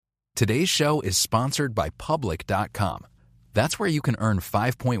Today's show is sponsored by Public.com. That's where you can earn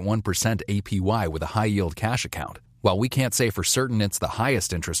 5.1% APY with a high-yield cash account. While we can't say for certain it's the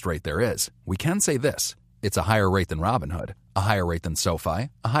highest interest rate there is, we can say this. It's a higher rate than Robinhood, a higher rate than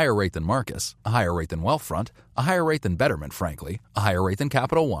SoFi, a higher rate than Marcus, a higher rate than Wealthfront, a higher rate than Betterment, frankly, a higher rate than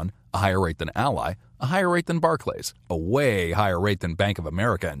Capital One, a higher rate than Ally, a higher rate than Barclays, a way higher rate than Bank of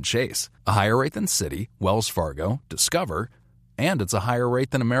America and Chase, a higher rate than Citi, Wells Fargo, Discover, and it's a higher rate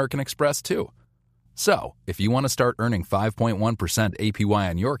than American Express, too. So, if you want to start earning 5.1% APY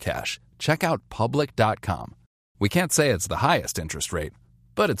on your cash, check out Public.com. We can't say it's the highest interest rate,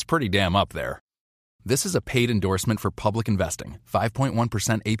 but it's pretty damn up there. This is a paid endorsement for Public Investing.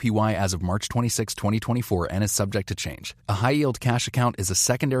 5.1% APY as of March 26, 2024 and is subject to change. A high-yield cash account is a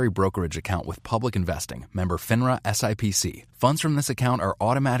secondary brokerage account with Public Investing. Member FINRA SIPC. Funds from this account are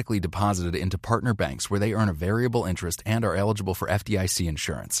automatically deposited into partner banks where they earn a variable interest and are eligible for FDIC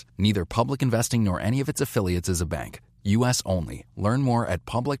insurance. Neither Public Investing nor any of its affiliates is a bank. U.S. only. Learn more at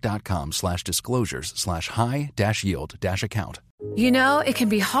public.com/disclosures/high-yield-account. You know, it can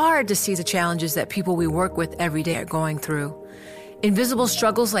be hard to see the challenges that people we work with every day are going through. Invisible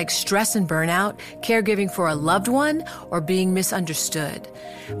struggles like stress and burnout, caregiving for a loved one, or being misunderstood.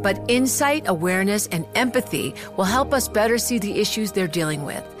 But insight, awareness, and empathy will help us better see the issues they're dealing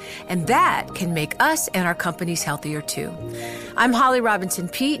with. And that can make us and our companies healthier too. I'm Holly Robinson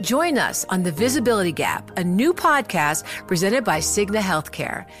Peete. Join us on The Visibility Gap, a new podcast presented by Cigna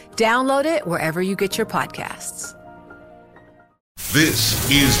Healthcare. Download it wherever you get your podcasts. This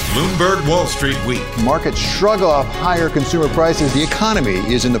is Bloomberg Wall Street Week. Markets shrug off higher consumer prices. The economy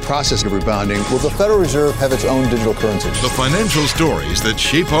is in the process of rebounding. Will the Federal Reserve have its own digital currency? The financial stories that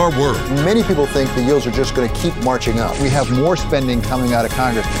shape our world. Many people think the yields are just going to keep marching up. We have more spending coming out of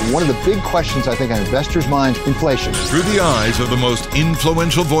Congress. One of the big questions, I think, on investors' minds, inflation. Through the eyes of the most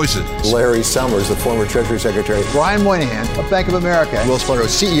influential voices. Larry Summers, the former Treasury Secretary. Brian Moynihan of Bank of America. Wells Fargo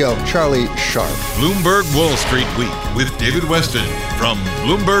CEO Charlie Sharp. Bloomberg Wall Street Week with David Weston. From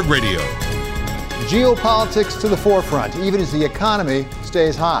Bloomberg Radio. Geopolitics to the forefront, even as the economy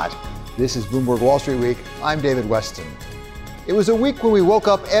stays hot. This is Bloomberg Wall Street Week. I'm David Weston. It was a week when we woke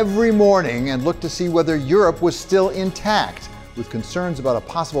up every morning and looked to see whether Europe was still intact, with concerns about a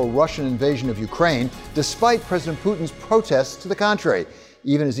possible Russian invasion of Ukraine, despite President Putin's protests to the contrary,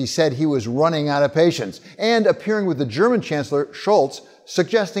 even as he said he was running out of patience, and appearing with the German Chancellor Scholz,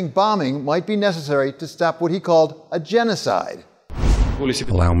 suggesting bombing might be necessary to stop what he called a genocide.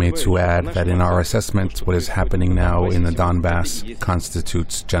 Allow me to add that in our assessment, what is happening now in the Donbass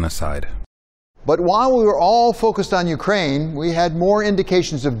constitutes genocide. But while we were all focused on Ukraine, we had more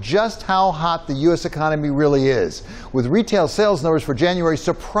indications of just how hot the U.S. economy really is, with retail sales numbers for January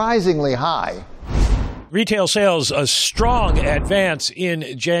surprisingly high. Retail sales, a strong advance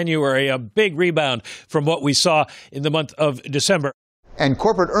in January, a big rebound from what we saw in the month of December. And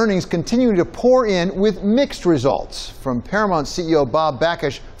corporate earnings continuing to pour in with mixed results, from Paramount CEO Bob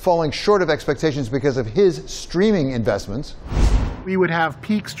Bakish falling short of expectations because of his streaming investments. We would have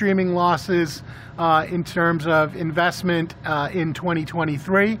peak streaming losses in terms of investment in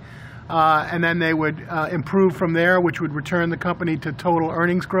 2023. And then they would improve from there, which would return the company to total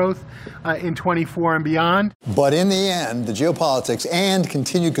earnings growth in 24 and beyond. But in the end, the geopolitics and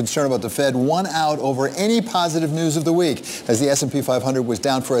continued concern about the Fed won out over any positive news of the week, as the S&P 500 was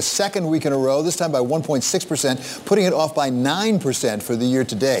down for a second week in a row, this time by 1.6%, putting it off by 9% for the year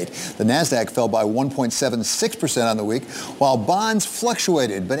to date. The Nasdaq fell by 1.76% on the week, while bonds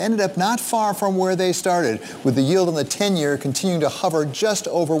fluctuated, but ended up not far from where they started, with the yield on the 10-year continuing to hover just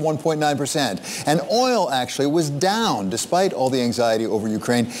over 1.9%. And oil actually was down despite all the anxiety over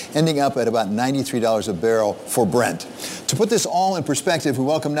Ukraine, ending up at about $93 a barrel for Brent. To put this all in perspective, we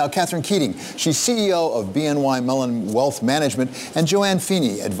welcome now Catherine Keating. She's CEO of BNY Mellon Wealth Management, and Joanne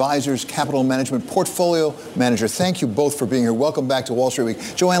Feeney, Advisors Capital Management Portfolio Manager. Thank you both for being here. Welcome back to Wall Street Week.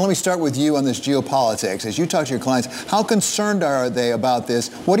 Joanne, let me start with you on this geopolitics. As you talk to your clients, how concerned are they about this?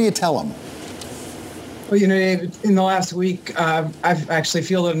 What do you tell them? Well, you know, in the last week, I've actually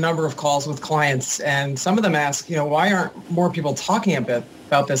fielded a number of calls with clients, and some of them ask, you know, why aren't more people talking about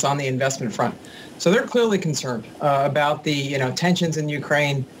this on the investment front? So they're clearly concerned about the, you know, tensions in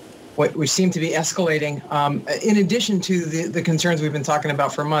Ukraine, which seem to be escalating, in addition to the concerns we've been talking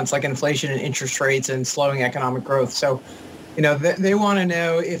about for months, like inflation and interest rates and slowing economic growth. So, you know, they want to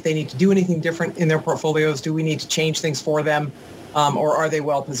know if they need to do anything different in their portfolios. Do we need to change things for them? Or are they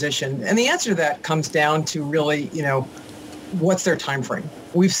well positioned? And the answer to that comes down to really, you know, what's their time frame?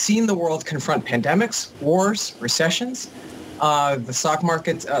 We've seen the world confront pandemics, wars, recessions. The stock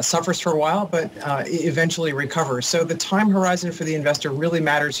market suffers for a while, but eventually recovers. So the time horizon for the investor really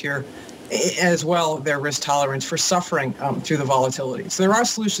matters here, as well their risk tolerance for suffering through the volatility. So there are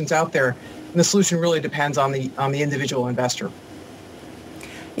solutions out there, and the solution really depends on the individual investor.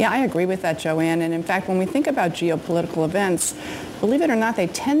 Yeah, I agree with that, Joanne. And in fact, when we think about geopolitical events, believe it or not, they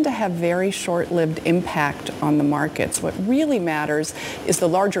tend to have very short-lived impact on the markets. What really matters is the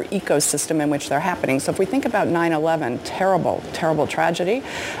larger ecosystem in which they're happening. So if we think about 9/11, terrible, terrible tragedy.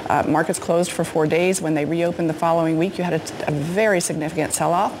 Markets closed for 4 days. When they reopened the following week, you had a very significant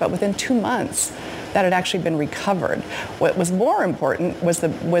sell-off, but within 2 months, that had actually been recovered. What was more important was the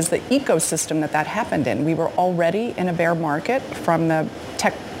ecosystem that happened in. We were already in a bear market from the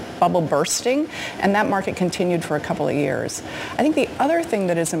tech bubble bursting, and that market continued for a couple of years. I think the other thing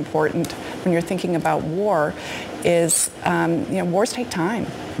that is important when you're thinking about war is, wars take time,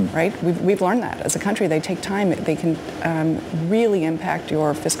 right? We've learned that as a country. They take time. They can really impact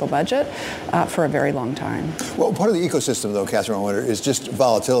your fiscal budget for a very long time. Well, part of the ecosystem, though, Catherine, I wonder, is just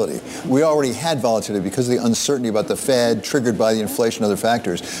volatility. We already had volatility because of the uncertainty about the Fed, triggered by the inflation and other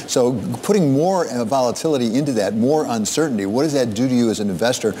factors. So putting more volatility into that, more uncertainty, what does that do to you as an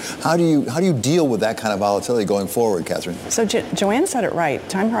investor? How do you deal with that kind of volatility going forward, Catherine? So Joanne said it right.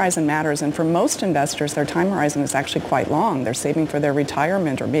 Time horizon matters, and for most investors, their time horizon is actually quite long. They're saving for their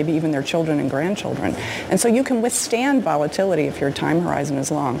retirement or maybe even their children and grandchildren. And so you can withstand volatility if your time horizon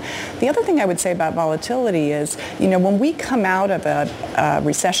is long. The other thing I would say about volatility is, when we come out of a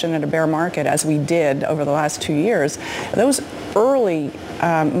recession and a bear market, as we did over the last 2 years, those early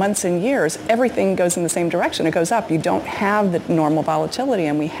months and years, everything goes in the same direction. It goes up. You don't have the normal volatility,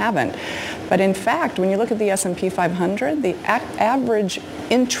 and we haven't. But in fact, when you look at the S&P 500, the average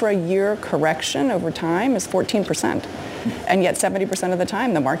intra-year correction over time is 14%. And yet 70% of the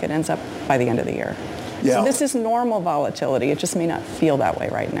time, the market ends up by the end of the year. Yeah. So this is normal volatility. It just may not feel that way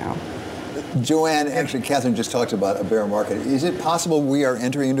right now. Joanne, actually, Catherine just talked about a bear market. Is it possible we are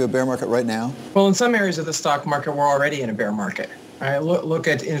entering into a bear market right now? Well, in some areas of the stock market, we're already in a bear market. Right? Look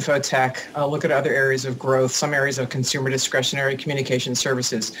at infotech, look at other areas of growth, some areas of consumer discretionary communication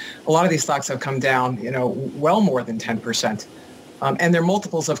services. A lot of these stocks have come down, well more than 10%. And their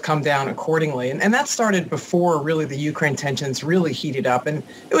multiples have come down accordingly. And that started before really the Ukraine tensions really heated up. And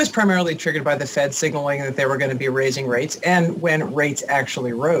it was primarily triggered by the Fed signaling that they were going to be raising rates and when rates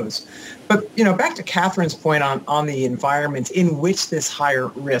actually rose. But, back to Catherine's point on the environment in which this higher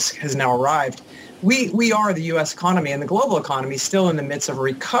risk has now arrived. We are the U.S. economy and the global economy still in the midst of a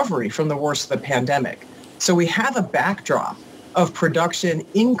recovery from the worst of the pandemic. So we have a backdrop of production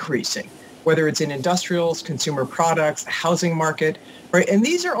increasing, whether it's in industrials, consumer products, housing market, right? And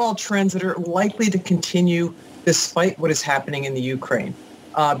these are all trends that are likely to continue despite what is happening in the Ukraine.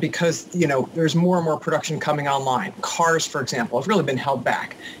 Because, there's more and more production coming online. Cars, for example, have really been held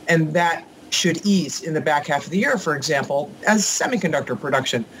back. And that should ease in the back half of the year, for example, as semiconductor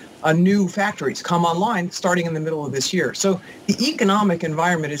production, new factories come online starting in the middle of this year. So the economic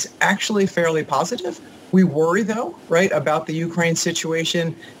environment is actually fairly positive. We worry, though, right, about the Ukraine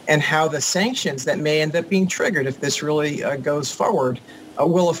situation and how the sanctions that may end up being triggered if this really goes forward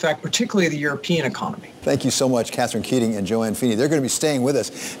will affect particularly the European economy. Thank you so much, Catherine Keating and Joanne Feeney. They're going to be staying with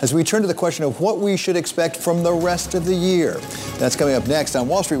us as we turn to the question of what we should expect from the rest of the year. That's coming up next on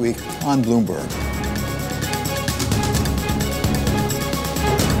Wall Street Week on Bloomberg.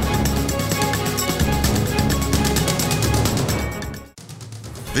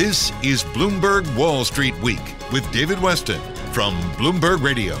 This is Bloomberg Wall Street Week with David Westin from Bloomberg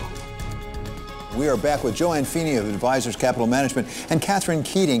Radio. We are back with Joanne Feeney of Advisors Capital Management and Catherine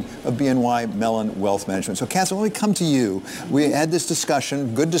Keating of BNY Mellon Wealth Management. So, Catherine, let me come to you. We had this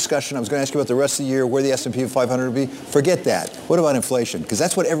discussion, good discussion. I was going to ask you about the rest of the year, where the S&P 500 will be. Forget that. What about inflation? Because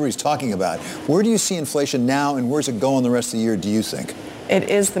that's what everybody's talking about. Where do you see inflation now, and where's it going the rest of the year, do you think? It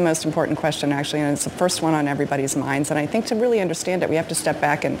is the most important question, actually, and it's the first one on everybody's minds. And I think to really understand it, we have to step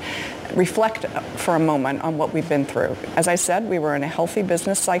back and reflect for a moment on what we've been through. As I said, we were in a healthy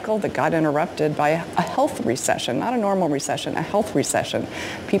business cycle that got interrupted by a health recession, not a normal recession, a health recession.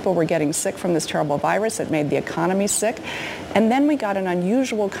 People were getting sick from this terrible virus. It made the economy sick. And then we got an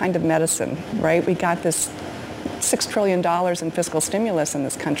unusual kind of medicine, right? We got this $6 trillion in fiscal stimulus in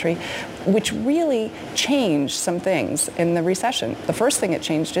this country, which really changed some things in the recession. The first thing it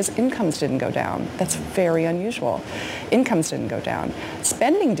changed is incomes didn't go down. That's very unusual. Incomes didn't go down.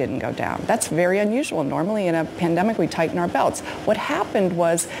 Spending didn't go down. That's very unusual. Normally in a pandemic, we tighten our belts. What happened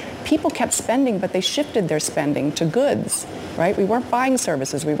was people kept spending, but they shifted their spending to goods, right? We weren't buying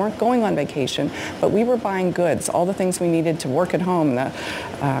services. We weren't going on vacation, but we were buying goods, all the things we needed to work at home, the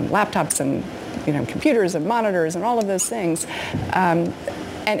laptops and computers and monitors and all of those things.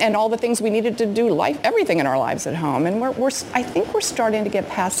 And all the things we needed to do, everything in our lives at home. And I think we're starting to get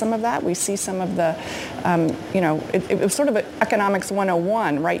past some of that. We see some of the, it was sort of economics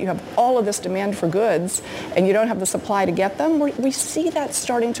 101, right? You have all of this demand for goods, and you don't have the supply to get them. We see that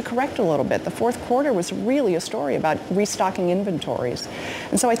starting to correct a little bit. The fourth quarter was really a story about restocking inventories.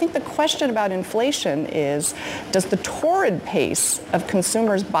 And so I think the question about inflation is, does the torrid pace of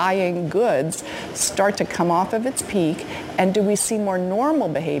consumers buying goods start to come off of its peak, and do we see more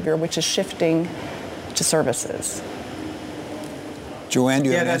normal behavior, which is shifting to services? Joanne, do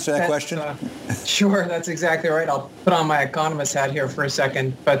you have an answer to that question? Sure, that's exactly right. I'll put on my economist hat here for a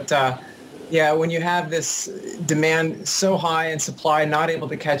second. But when you have this demand so high and supply not able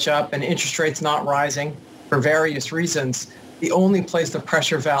to catch up and interest rates not rising for various reasons, the only place the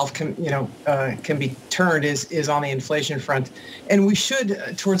pressure valve can be turned is on the inflation front. And we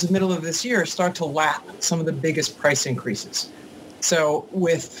should, towards the middle of this year, start to lap some of the biggest price increases. So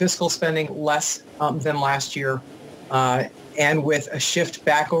with fiscal spending less than last year, and with a shift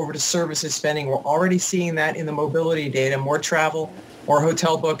back over to services spending, we're already seeing that in the mobility data, more travel, more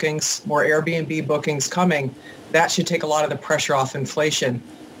hotel bookings, more Airbnb bookings coming. That should take a lot of the pressure off inflation,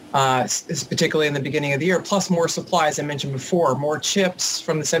 particularly in the beginning of the year, plus more supply, as I mentioned before. More chips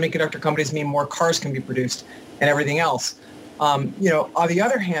from the semiconductor companies mean more cars can be produced and everything else. On the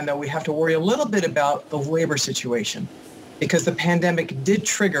other hand, though, we have to worry a little bit about the labor situation, because the pandemic did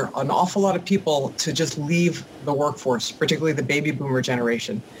trigger an awful lot of people to just leave the workforce, particularly the baby boomer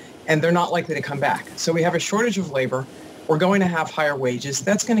generation, and they're not likely to come back. So we have a shortage of labor. We're going to have higher wages.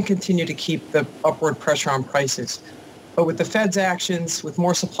 That's going to continue to keep the upward pressure on prices. But with the Fed's actions, with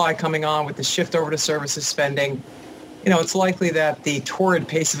more supply coming on, with the shift over to services spending, it's likely that the torrid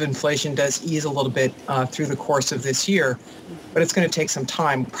pace of inflation does ease a little bit through the course of this year, but it's going to take some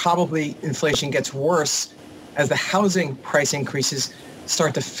time. Probably inflation gets worse as the housing price increases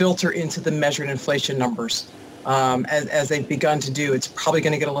start to filter into the measured inflation numbers. As they've begun to do, it's probably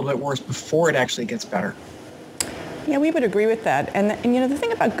going to get a little bit worse before it actually gets better. Yeah, we would agree with that. And the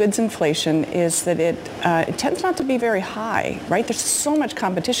thing about goods inflation is that it tends not to be very high, right? There's so much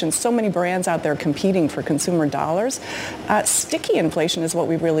competition, so many brands out there competing for consumer dollars. Sticky inflation is what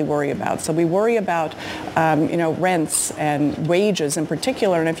we really worry about. So we worry about, rents and wages in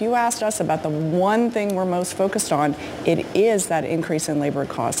particular. And if you asked us about the one thing we're most focused on, it is that increase in labor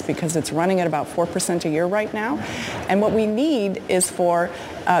costs, because it's running at about 4% a year right now. And what we need is for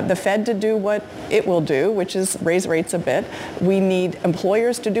the Fed to do what it will do, which is raise rates a bit. We need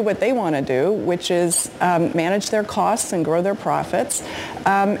employers to do what they want to do, which is manage their costs and grow their profits.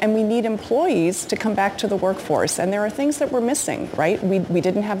 And we need employees to come back to the workforce. And there are things that we're missing, right? We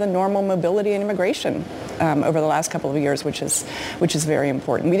didn't have the normal mobility and immigration over the last couple of years, which is very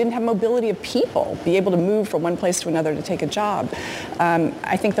important. We didn't have mobility of people, be able to move from one place to another to take a job.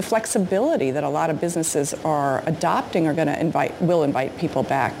 I think the flexibility that a lot of businesses are adopting will invite people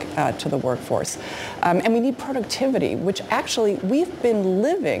back to the workforce. And we need productivity, which actually we've been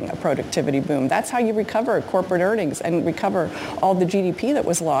living a productivity boom. That's how you recover corporate earnings and recover all the GDP that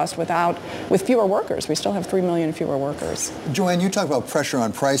was lost with fewer workers. We still have 3 million fewer workers. Joanne, you talk about pressure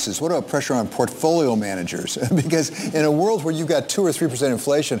on prices. What about pressure on portfolio managers? Because in a world where you've got 2 or 3%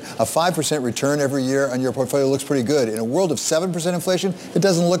 inflation, a 5% return every year on your portfolio looks pretty good. In a world of 7% inflation, it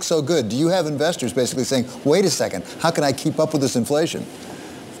doesn't look so good. Do you have investors basically saying, wait a second, how can I keep up with this inflation?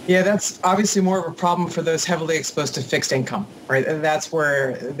 Yeah, that's obviously more of a problem for those heavily exposed to fixed income, right? And that's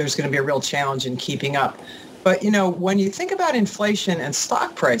where there's going to be a real challenge in keeping up. But, when you think about inflation and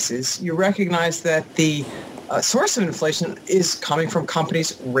stock prices, you recognize that the source of inflation is coming from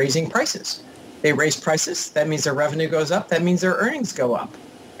companies raising prices. They raise prices. That means their revenue goes up. That means their earnings go up.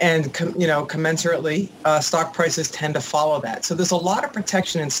 And, commensurately, stock prices tend to follow that. So there's a lot of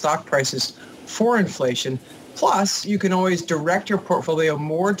protection in stock prices for inflation. Plus, you can always direct your portfolio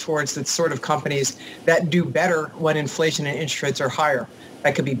more towards the sort of companies that do better when inflation and interest rates are higher.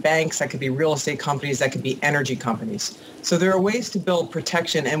 That could be banks, that could be real estate companies, that could be energy companies. So there are ways to build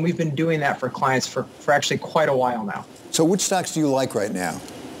protection, and we've been doing that for clients for actually quite a while now. So which stocks do you like right now?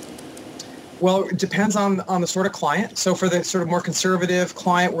 Well, it depends on the sort of client. So for the sort of more conservative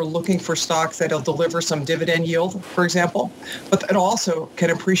client, we're looking for stocks that'll deliver some dividend yield, for example, but that also can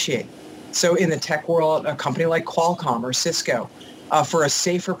appreciate. So in the tech world, a company like Qualcomm or Cisco. For a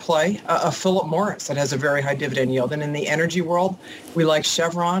safer play, a Philip Morris that has a very high dividend yield. And in the energy world, we like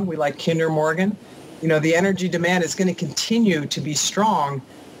Chevron, we like Kinder Morgan. The energy demand is going to continue to be strong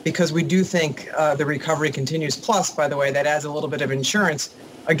because we do think the recovery continues. Plus, by the way, that adds a little bit of insurance.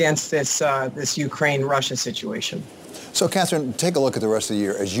 against this Ukraine-Russia situation. So, Catherine, take a look at the rest of the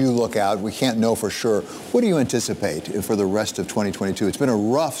year. As you look out, we can't know for sure. What do you anticipate for the rest of 2022? It's been a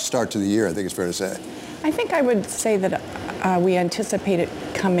rough start to the year, I think it's fair to say. I think I would say that we anticipate it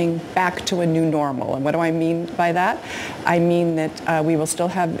coming back to a new normal. And what do I mean by that? I mean that we will still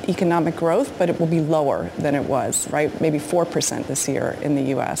have economic growth, but it will be lower than it was, right? Maybe 4% this year in the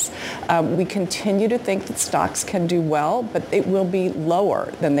U.S. We continue to think that stocks can do well, but it will be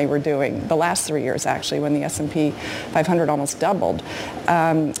lower than they were doing the last 3 years, actually, when the S&P 500 almost doubled.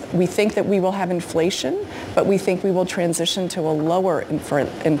 We think that we will have inflation, but we think we will transition to a lower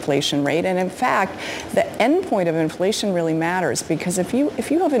inflation rate. And in fact, the end point of inflation really matters, because if you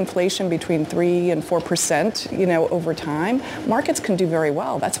have inflation between 3 and 4%, over time, markets can do very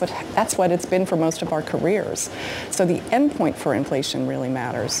well. That's what it's been for most of our careers. So the end point for inflation really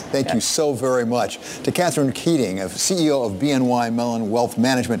matters. Thank you so very much to Catherine Keating, CEO of BNY Mellon Wealth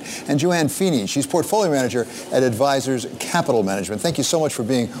Management, and Joanne Feeney. She's portfolio manager at Advisors Capital Management. Thank you so much for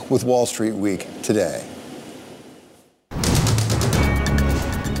being with Wall Street Week today.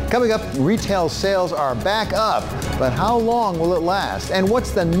 Coming up, retail sales are back up, but how long will it last? And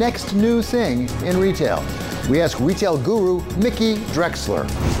what's the next new thing in retail? We ask retail guru Mickey Drexler.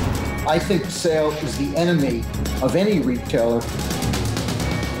 I think sale is the enemy of any retailer.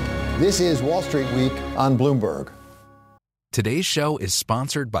 This is Wall Street Week on Bloomberg. Today's show is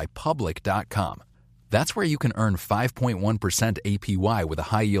sponsored by Public.com. That's where you can earn 5.1% APY with a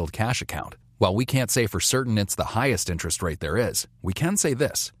high-yield cash account. While we can't say for certain it's the highest interest rate there is, we can say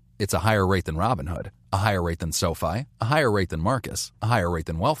this. It's a higher rate than Robinhood, a higher rate than SoFi, a higher rate than Marcus, a higher rate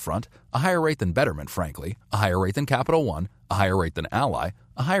than Wealthfront, a higher rate than Betterment, frankly, a higher rate than Capital One, a higher rate than Ally,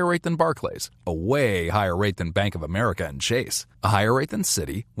 a higher rate than Barclays, a way higher rate than Bank of America and Chase, a higher rate than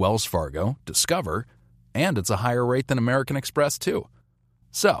Citi, Wells Fargo, Discover, and it's a higher rate than American Express, too.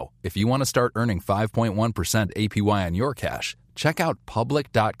 So, if you want to start earning 5.1% APY on your cash, check out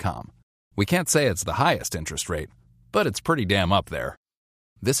Public.com. We can't say it's the highest interest rate, but it's pretty damn up there.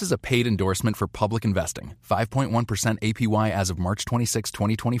 This is a paid endorsement for Public Investing. 5.1% APY as of March 26,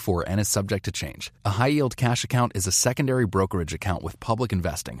 2024, and is subject to change. A high-yield cash account is a secondary brokerage account with Public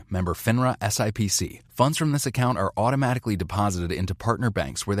Investing, member FINRA SIPC. Funds from this account are automatically deposited into partner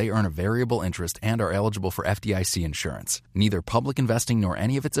banks where they earn a variable interest and are eligible for FDIC insurance. Neither Public Investing nor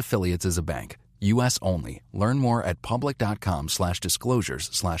any of its affiliates is a bank. U.S. only. Learn more at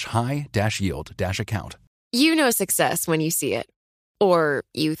public.com/disclosures/high-yield-account. You know success when you see it. Or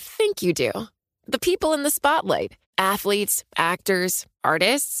you think you do. The people in the spotlight, athletes, actors,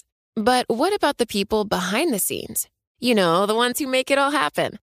 artists. But what about the people behind the scenes? You know, the ones who make it all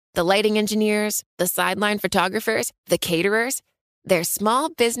happen. The lighting engineers, the sideline photographers, the caterers. They're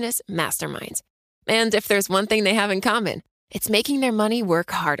small business masterminds. And if there's one thing they have in common, it's making their money work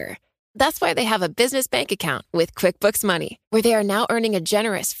harder. That's why they have a business bank account with QuickBooks Money, where they are now earning a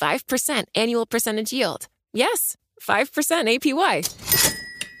generous 5% annual percentage yield. Yes, 5% APY.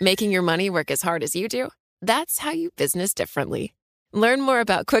 Making your money work as hard as you do? That's how you business differently. Learn more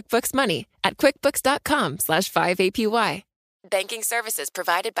about QuickBooks Money at QuickBooks.com/5APY. Banking services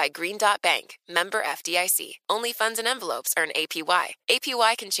provided by Green Dot Bank, member FDIC. Only funds and envelopes earn APY.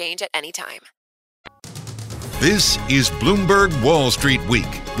 APY can change at any time. This is Bloomberg Wall Street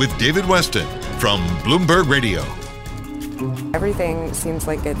Week with David Weston from Bloomberg Radio. Everything seems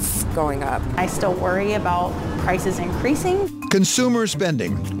like it's going up. I still worry about prices increasing. Consumer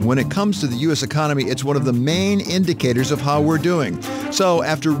spending. When it comes to the U.S. economy, it's one of the main indicators of how we're doing. So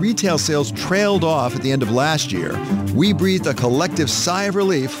after retail sales trailed off at the end of last year, we breathed a collective sigh of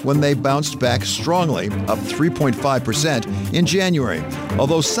relief when they bounced back strongly, up 3.5% in January,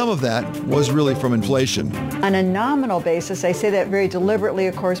 although some of that was really from inflation. On a nominal basis, I say that very deliberately,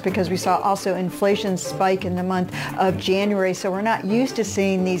 of course, because we saw also inflation spike in the month of January, so we're not used to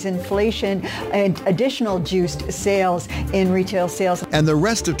seeing these inflation and additional juiced sales in retail sales. And the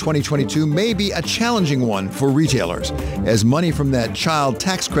rest of 2022 may be a challenging one for retailers as money from that child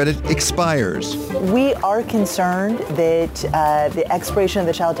tax credit expires. We are concerned that the expiration of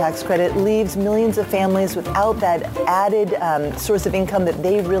the child tax credit leaves millions of families without that added source of income that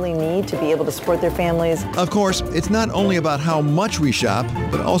they really need to be able to support their families. Of course, it's not only about how much we shop,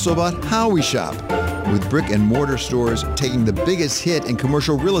 but also about how we shop, with brick and mortar stores taking the biggest hit in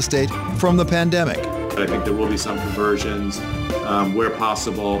commercial real estate from the pandemic. I think there will be some conversions where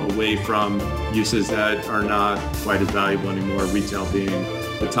possible away from uses that are not quite as valuable anymore, retail being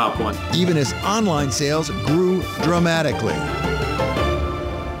the top one. Even as online sales grew dramatically.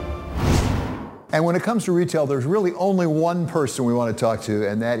 And when it comes to retail, there's really only one person we want to talk to,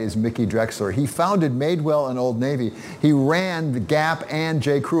 and that is Mickey Drexler. He founded Madewell and Old Navy. He ran the Gap and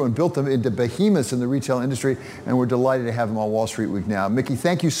J. Crew and built them into behemoths in the retail industry, and we're delighted to have him on Wall Street Week now. Mickey,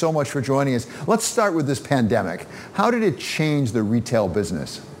 thank you so much for joining us. Let's start with this pandemic. How did it change the retail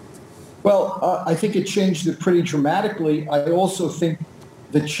business? Well, I think it changed it pretty dramatically. I also think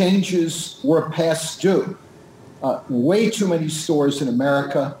the changes were past due. Way too many stores in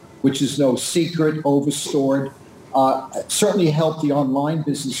America, which is no secret, overstored, certainly helped the online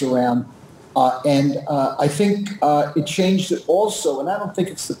business around. And I think it changed it also, and I don't think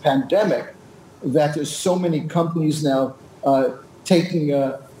it's the pandemic, that there's so many companies now paying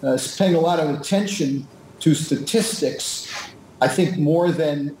a lot of attention to statistics, I think more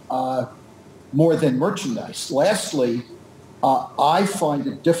than merchandise. Lastly, I find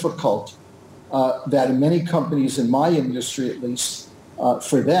it difficult that many companies in my industry, at least,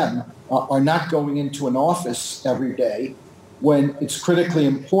 for them, are not going into an office every day when it's critically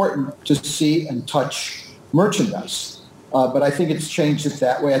important to see and touch merchandise. But I think it's changed it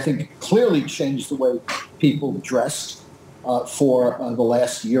that way. I think it clearly changed the way people dressed for the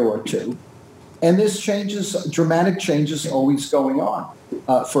last year or two. And there's dramatic changes always going on.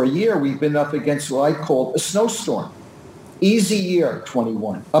 For a year, we've been up against what I call a snowstorm. Easy year,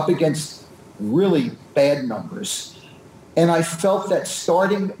 21, up against really bad numbers. And I felt that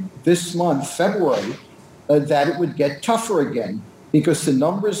starting this month, February, that it would get tougher again because the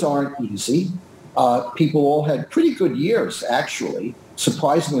numbers aren't easy. People all had pretty good years, actually,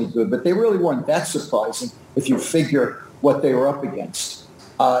 surprisingly good, but they really weren't that surprising if you figure what they were up against.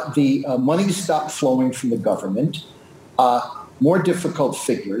 The money stopped flowing from the government, more difficult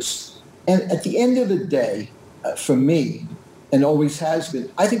figures. And at the end of the day, for me, and always has been,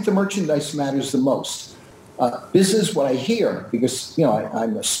 I think the merchandise matters the most. Business, what I hear, because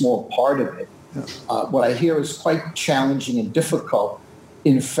I'm a small part of it, what I hear is quite challenging and difficult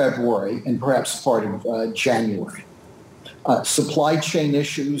in February and perhaps part of January. Supply chain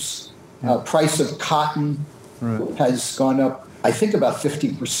issues, price of cotton has gone up, I think, about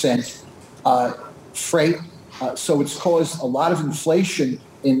 50%. Freight, so it's caused a lot of inflation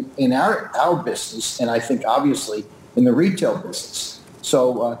in our business, and I think obviously in the retail business.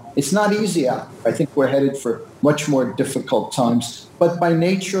 So it's not easy out there. I think we're headed for much more difficult times. But by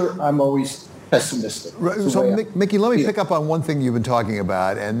nature, I'm always pessimistic. So, Mickey, let me pick up on one thing you've been talking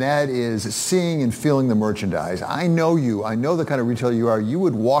about, and that is seeing and feeling the merchandise. I know you. I know the kind of retailer you are. You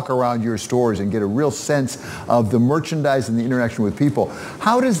would walk around your stores and get a real sense of the merchandise and the interaction with people.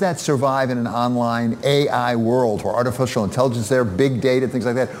 How does that survive in an online AI world where artificial intelligence there, big data, things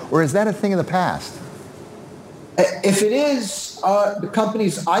like that? Or is that a thing of the past? If it is, the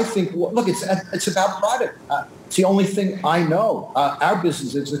companies, I think, look, it's about product. It's the only thing I know. Our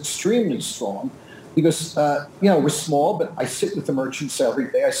business is extremely strong because, we're small, but I sit with the merchants every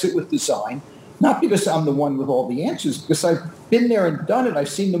day. I sit with design, not because I'm the one with all the answers, because I've been there and done it. I've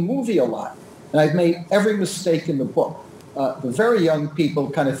seen the movie a lot, and I've made every mistake in the book. The very young people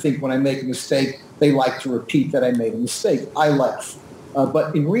kind of think when I make a mistake, they like to repeat that I made a mistake. I laugh.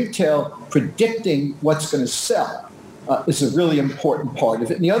 But in retail, predicting what's going to sell is a really important part of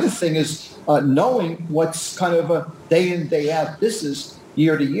it. And the other thing is knowing what's kind of a day in, day out business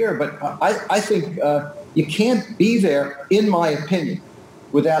year to year. But I think you can't be there, in my opinion,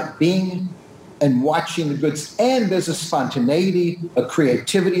 without being and watching the goods. And there's a spontaneity, a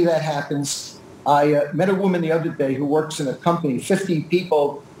creativity that happens. I met a woman the other day who works in a company, 50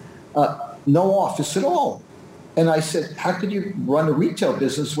 people, no office at all. And I said, how could you run a retail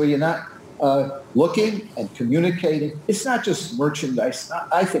business where you're not looking and communicating? It's not just merchandise.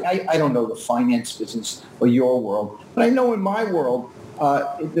 I think I don't know the finance business or your world, but I know in my world,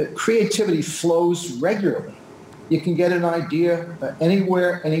 the creativity flows regularly. You can get an idea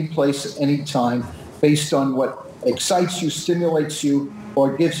anywhere, any place, any time, based on what excites you, stimulates you,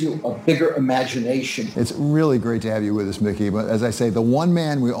 or gives you a bigger imagination. It's really great to have you with us, Mickey. But as I say, the one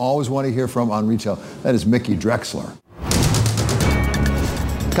man we always want to hear from on retail, that is Mickey Drexler.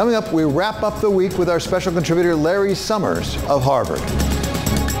 Coming up, we wrap up the week with our special contributor, Larry Summers of Harvard.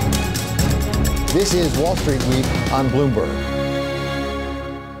 This is Wall Street Week on Bloomberg.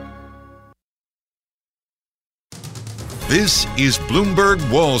 This is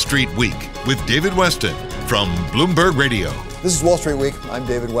Bloomberg Wall Street Week with David Weston from Bloomberg Radio. This is Wall Street Week. I'm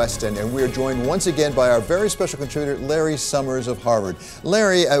David Weston, and we are joined once again by our very special contributor, Larry Summers of Harvard.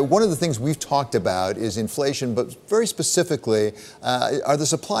 Larry, one of the things we've talked about is inflation, but very specifically, are the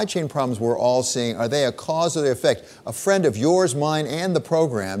supply chain problems we're all seeing, are they a cause or the effect? A friend of yours, mine, and the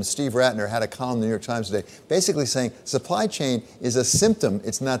program, Steve Ratner, had a column in the New York Times today basically saying supply chain is a symptom,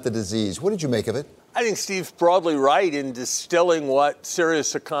 it's not the disease. What did you make of it? I think Steve's broadly right in distilling what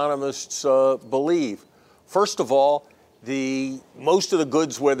serious economists believe. First of all, most of the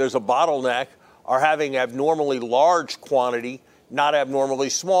goods where there's a bottleneck are having abnormally large quantity, not abnormally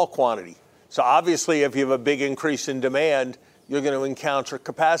small quantity. So obviously, if you have a big increase in demand, you're going to encounter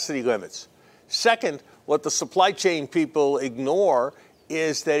capacity limits. Second, what the supply chain people ignore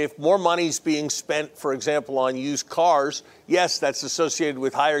is that if more money is being spent, for example, on used cars, yes, that's associated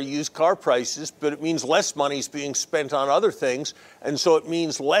with higher used car prices, but it means less money is being spent on other things, and so it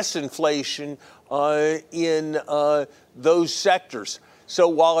means less inflation in those sectors. So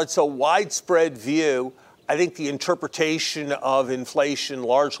while it's a widespread view, I think the interpretation of inflation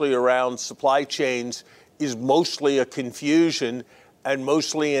largely around supply chains is mostly a confusion and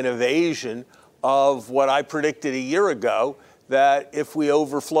mostly an evasion of what I predicted a year ago, that if we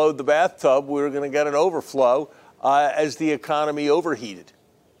overflowed the bathtub, we were going to get an overflow as the economy overheated.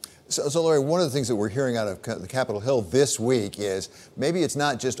 So, Larry, one of the things that we're hearing out of the Capitol Hill this week is maybe it's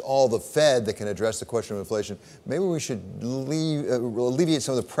not just all the Fed that can address the question of inflation. Maybe we should alleviate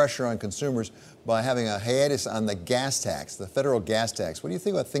some of the pressure on consumers by having a hiatus on the gas tax, the federal gas tax. What do you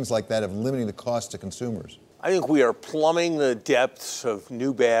think about things like that of limiting the cost to consumers? I think we are plumbing the depths of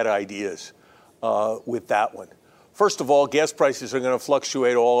new bad ideas with that one. First of all, gas prices are going to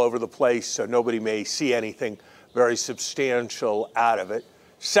fluctuate all over the place, so nobody may see anything very substantial out of it.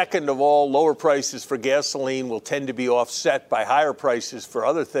 Second of all, lower prices for gasoline will tend to be offset by higher prices for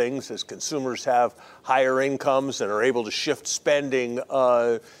other things as consumers have higher incomes and are able to shift spending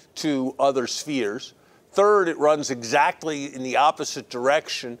to other spheres. Third, it runs exactly in the opposite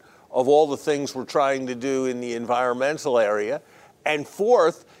direction of all the things we're trying to do in the environmental area. And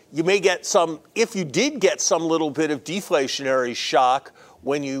fourth, you may get if you did get some little bit of deflationary shock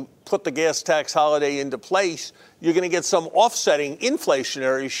when you put the gas tax holiday into place, you're going to get some offsetting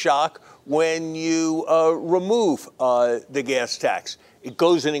inflationary shock when you remove the gas tax. It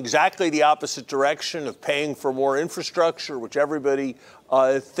goes in exactly the opposite direction of paying for more infrastructure, which everybody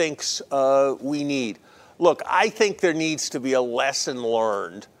thinks we need. Look, I think there needs to be a lesson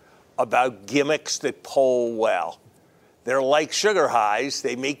learned about gimmicks that poll well. They're like sugar highs.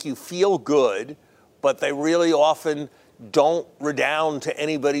 They make you feel good, but they really often don't redound to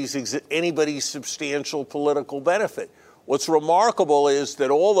anybody's substantial political benefit. What's remarkable is that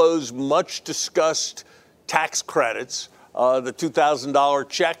all those much discussed tax credits, the $2,000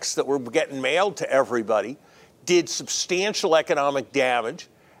 checks that were getting mailed to everybody, did substantial economic damage,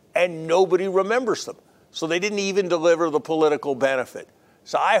 and nobody remembers them. So they didn't even deliver the political benefit.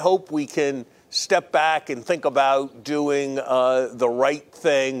 So I hope we can step back and think about doing the right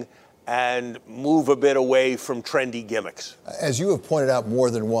thing and move a bit away from trendy gimmicks. As you have pointed out more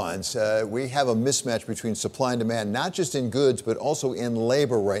than once, we have a mismatch between supply and demand, not just in goods, but also in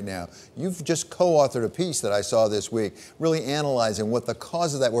labor right now. You've just co-authored a piece that I saw this week, really analyzing what the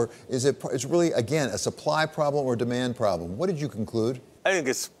cause of that were. Is it really, again, a supply problem or demand problem? What did you conclude? I think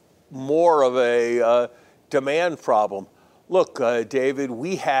it's more of a demand problem. Look, David,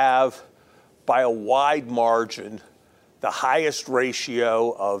 we have, by a wide margin, the highest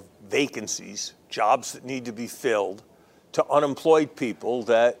ratio of vacancies, jobs that need to be filled, to unemployed people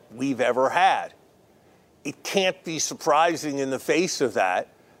that we've ever had. It can't be surprising in the face of that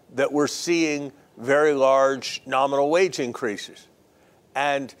we're seeing very large nominal wage increases.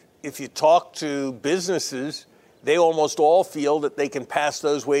 And if you talk to businesses, they almost all feel that they can pass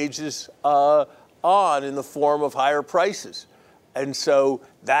those wages on in the form of higher prices. And so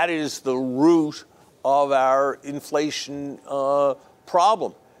that is the root of our inflation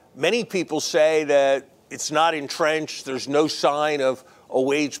problem. Many people say that it's not entrenched, there's no sign of a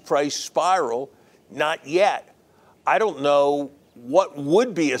wage price spiral. Not yet. I don't know what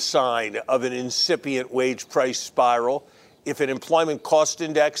would be a sign of an incipient wage price spiral if an employment cost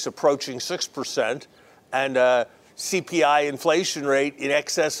index approaching 6% and a CPI inflation rate in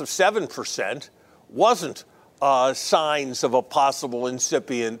excess of 7% wasn't signs of a possible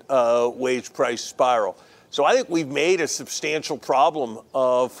incipient wage price spiral. So I think we've made a substantial problem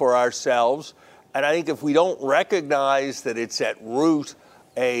for ourselves. And I think if we don't recognize that it's at root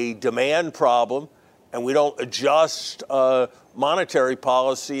a demand problem and we don't adjust monetary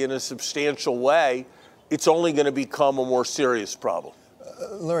policy in a substantial way, it's only going to become a more serious problem.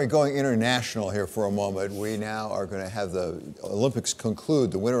 Larry, going international here for a moment, we now are going to have the Olympics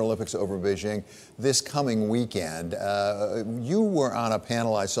conclude, the Winter Olympics over Beijing this coming weekend. You were on a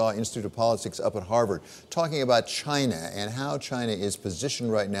panel I saw, Institute of Politics up at Harvard, talking about China and how China is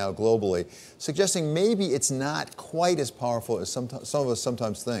positioned right now globally, suggesting maybe it's not quite as powerful as some of us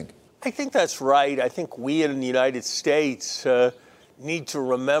sometimes think. I think that's right. I think we in the United States need to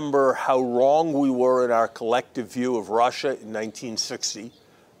remember how wrong we were in our collective view of Russia in 1960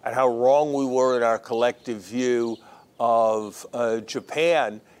 and how wrong we were in our collective view of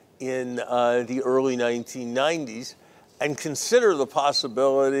Japan in the early 1990s, and consider the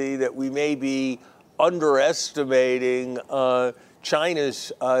possibility that we may be underestimating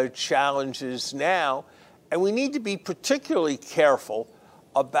China's challenges now. And we need to be particularly careful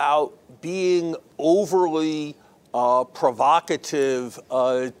about being overly provocative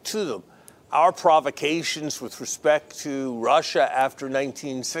to them. Our provocations with respect to Russia after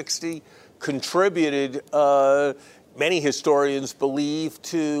 1960 contributed, many historians believe,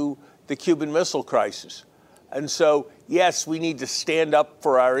 to the Cuban Missile Crisis. And so, yes, we need to stand up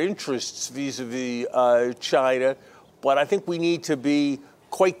for our interests vis-a-vis China, but I think we need to be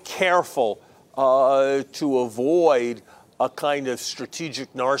quite careful to avoid a kind of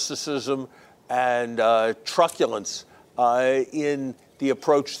strategic narcissism and truculence in the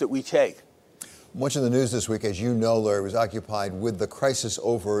approach that we take. Much of the news this week, as you know, Larry, was occupied with the crisis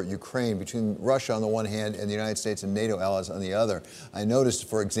over Ukraine between Russia on the one hand and the United States and NATO allies on the other. I noticed,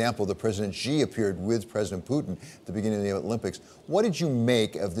 for example, that President Xi appeared with President Putin at the beginning of the Olympics. What did you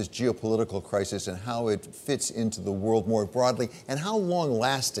make of this geopolitical crisis and how it fits into the world more broadly, and how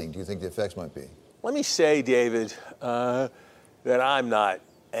long-lasting do you think the effects might be? Let me say, David, that I'm not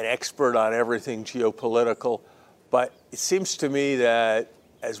an expert on everything geopolitical, but it seems to me that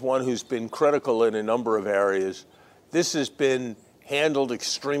as one who's been critical in a number of areas, this has been handled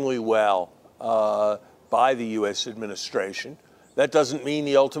extremely well by the U.S. administration. That doesn't mean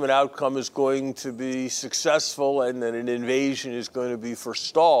the ultimate outcome is going to be successful and that an invasion is going to be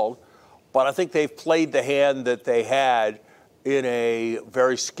forestalled, but I think they've played the hand that they had in a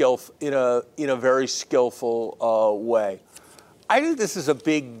very skillful way. I think this is a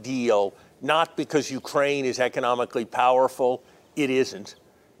big deal, not because Ukraine is economically powerful. It isn't.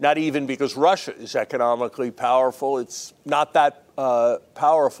 Not even because Russia is economically powerful. It's not that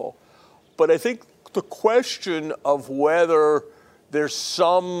powerful. But I think the question of whether there's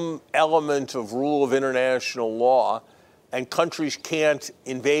some element of rule of international law and countries can't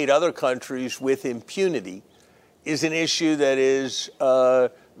invade other countries with impunity is an issue that is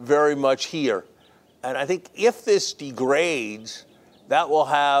very much here. And I think if this degrades, that will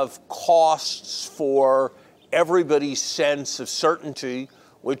have costs for everybody's sense of certainty,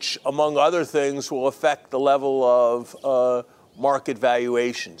 which, among other things, will affect the level of market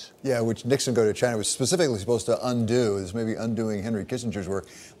valuations. Yeah, which Nixon Go to China was specifically supposed to undo. This may be undoing Henry Kissinger's work.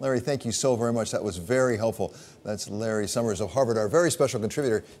 Larry, thank you so very much. That was very helpful. That's Larry Summers of Harvard, our very special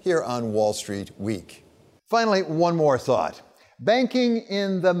contributor here on Wall Street Week. Finally, one more thought. Banking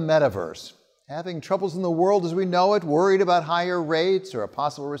in the metaverse. Having troubles in the world as we know it, worried about higher rates or a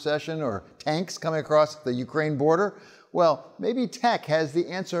possible recession or tanks coming across the Ukraine border? Well, maybe tech has the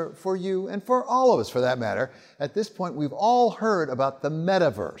answer for you and for all of us, for that matter. At this point, we've all heard about the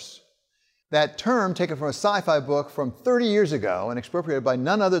metaverse. That term taken from a sci-fi book from 30 years ago and expropriated by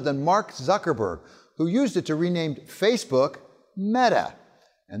none other than Mark Zuckerberg, who used it to rename Facebook Meta.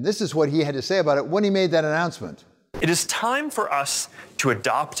 And this is what he had to say about it when he made that announcement. It is time for us to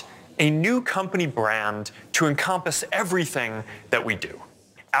adopt a new company brand to encompass everything that we do.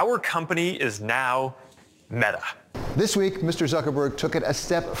 Our company is now Meta. This week, Mr. Zuckerberg took it a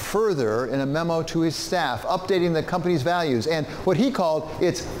step further in a memo to his staff, updating the company's values and what he called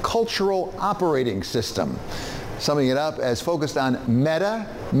its cultural operating system, summing it up as focused on Meta,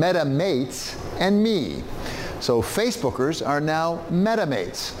 MetaMates, and me. So Facebookers are now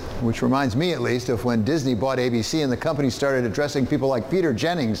MetaMates, which reminds me at least of when Disney bought ABC and the company started addressing people like Peter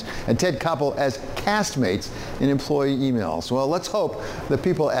Jennings and Ted Koppel as castmates in employee emails. Well, let's hope the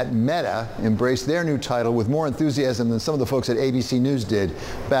people at Meta embrace their new title with more enthusiasm than some of the folks at ABC News did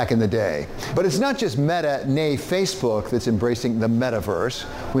back in the day. But it's not just Meta, nay Facebook, that's embracing the metaverse.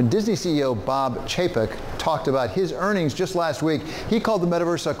 When Disney CEO Bob Chapek talked about his earnings just last week, he called the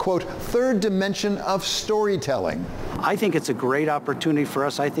metaverse a, quote, third dimension of storytelling. I think it's a great opportunity for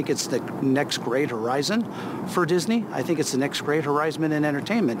us. I think it's the next great horizon for Disney. I think it's the next great horizon in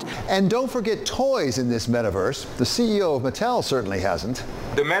entertainment. And don't forget toys in this metaverse. The CEO of Mattel certainly hasn't.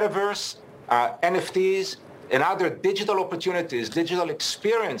 The metaverse, NFTs, and other digital opportunities, digital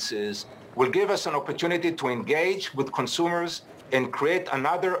experiences will give us an opportunity to engage with consumers and create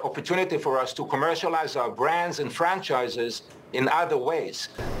another opportunity for us to commercialize our brands and franchises in other ways.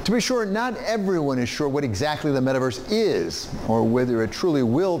 To be sure, not everyone is sure what exactly the metaverse is or whether it truly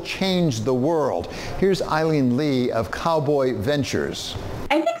will change the world. Here's Eileen Lee of Cowboy Ventures.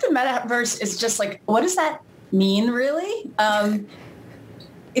 I think the metaverse is just like, what does that mean, really?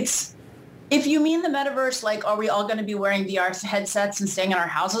 If you mean the metaverse, like, are we all going to be wearing VR headsets and staying in our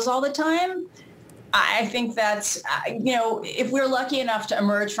houses all the time? I think that's, if we're lucky enough to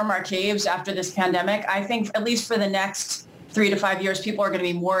emerge from our caves after this pandemic, I think at least for the next 3 to 5 years, people are going to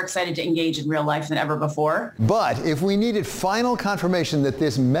be more excited to engage in real life than ever before. But if we needed final confirmation that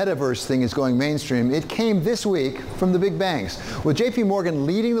this metaverse thing is going mainstream, it came this week from the big banks, with JP Morgan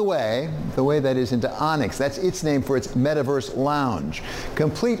leading the way that is into Onyx. That's its name for its Metaverse Lounge.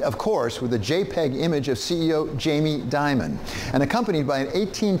 Complete, of course, with a JPEG image of CEO Jamie Dimon, and accompanied by an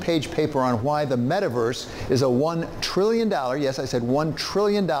 18-page paper on why the metaverse is a $1 trillion, yes, I said $1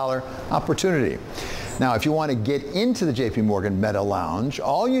 trillion opportunity. Now, if you want to get into the JP Morgan Meta Lounge,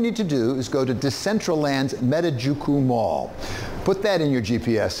 all you need to do is go to Decentraland's Metajuku Mall. Put that in your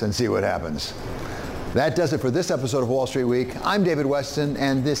GPS and see what happens. That does it for this episode of Wall Street Week. I'm David Westin,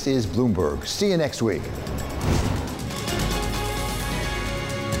 and this is Bloomberg. See you next week.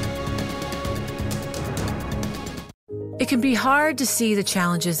 It can be hard to see the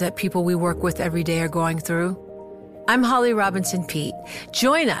challenges that people we work with every day are going through. I'm Holly Robinson Peete.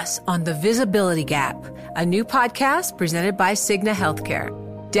 Join us on The Visibility Gap, a new podcast presented by Cigna Healthcare.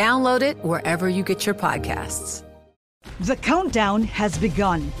 Download it wherever you get your podcasts. The countdown has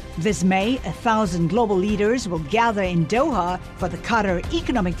begun. This May, 1,000 global leaders will gather in Doha for the Qatar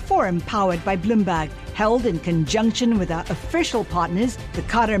Economic Forum powered by Bloomberg, held in conjunction with our official partners, the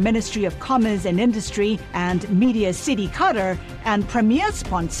Qatar Ministry of Commerce and Industry and Media City Qatar, and premier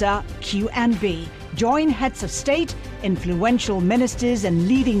sponsor QNB. Join heads of state, influential ministers, and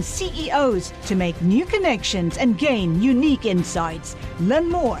leading CEOs to make new connections and gain unique insights. Learn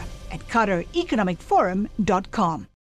more at QatarEconomicForum.com.